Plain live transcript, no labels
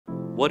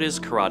What is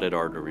carotid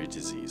artery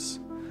disease?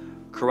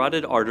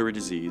 Carotid artery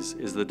disease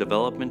is the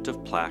development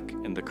of plaque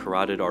in the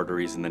carotid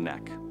arteries in the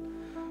neck.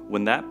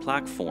 When that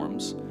plaque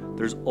forms,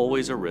 there's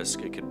always a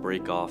risk it could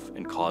break off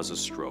and cause a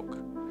stroke.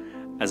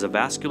 As a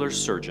vascular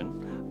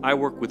surgeon, I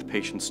work with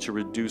patients to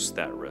reduce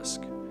that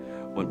risk.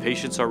 When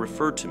patients are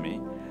referred to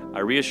me, I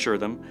reassure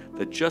them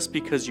that just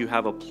because you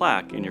have a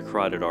plaque in your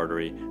carotid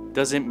artery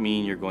doesn't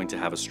mean you're going to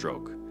have a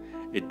stroke.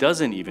 It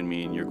doesn't even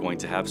mean you're going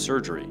to have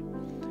surgery.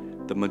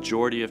 The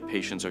majority of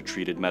patients are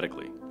treated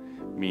medically,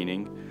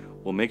 meaning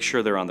we'll make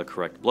sure they're on the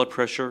correct blood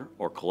pressure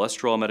or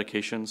cholesterol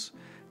medications,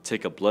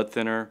 take a blood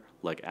thinner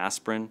like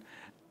aspirin,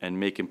 and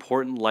make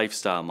important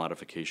lifestyle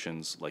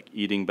modifications like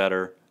eating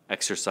better,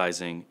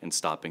 exercising, and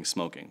stopping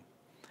smoking.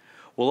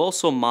 We'll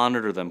also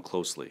monitor them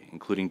closely,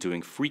 including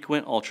doing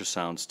frequent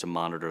ultrasounds to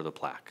monitor the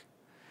plaque.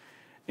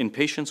 In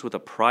patients with a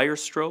prior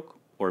stroke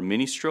or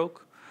mini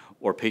stroke,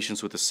 or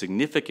patients with a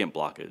significant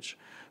blockage,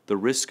 the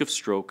risk of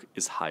stroke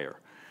is higher,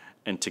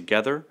 and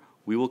together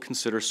we will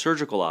consider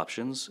surgical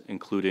options,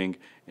 including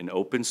an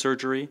open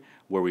surgery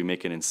where we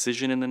make an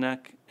incision in the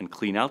neck and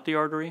clean out the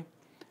artery,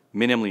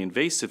 minimally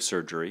invasive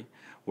surgery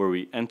where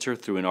we enter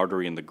through an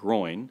artery in the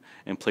groin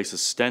and place a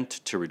stent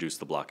to reduce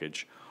the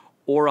blockage,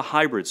 or a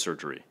hybrid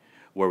surgery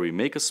where we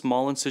make a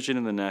small incision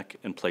in the neck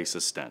and place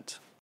a stent.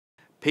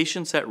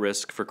 Patients at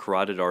risk for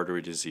carotid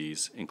artery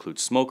disease include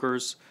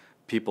smokers,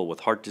 people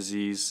with heart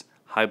disease,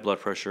 high blood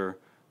pressure,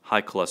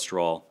 high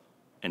cholesterol,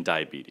 and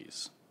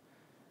diabetes.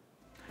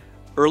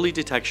 Early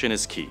detection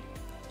is key,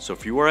 so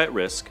if you are at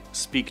risk,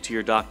 speak to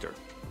your doctor.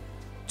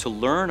 To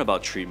learn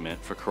about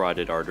treatment for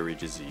carotid artery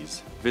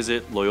disease,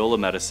 visit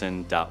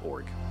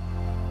loyolamedicine.org.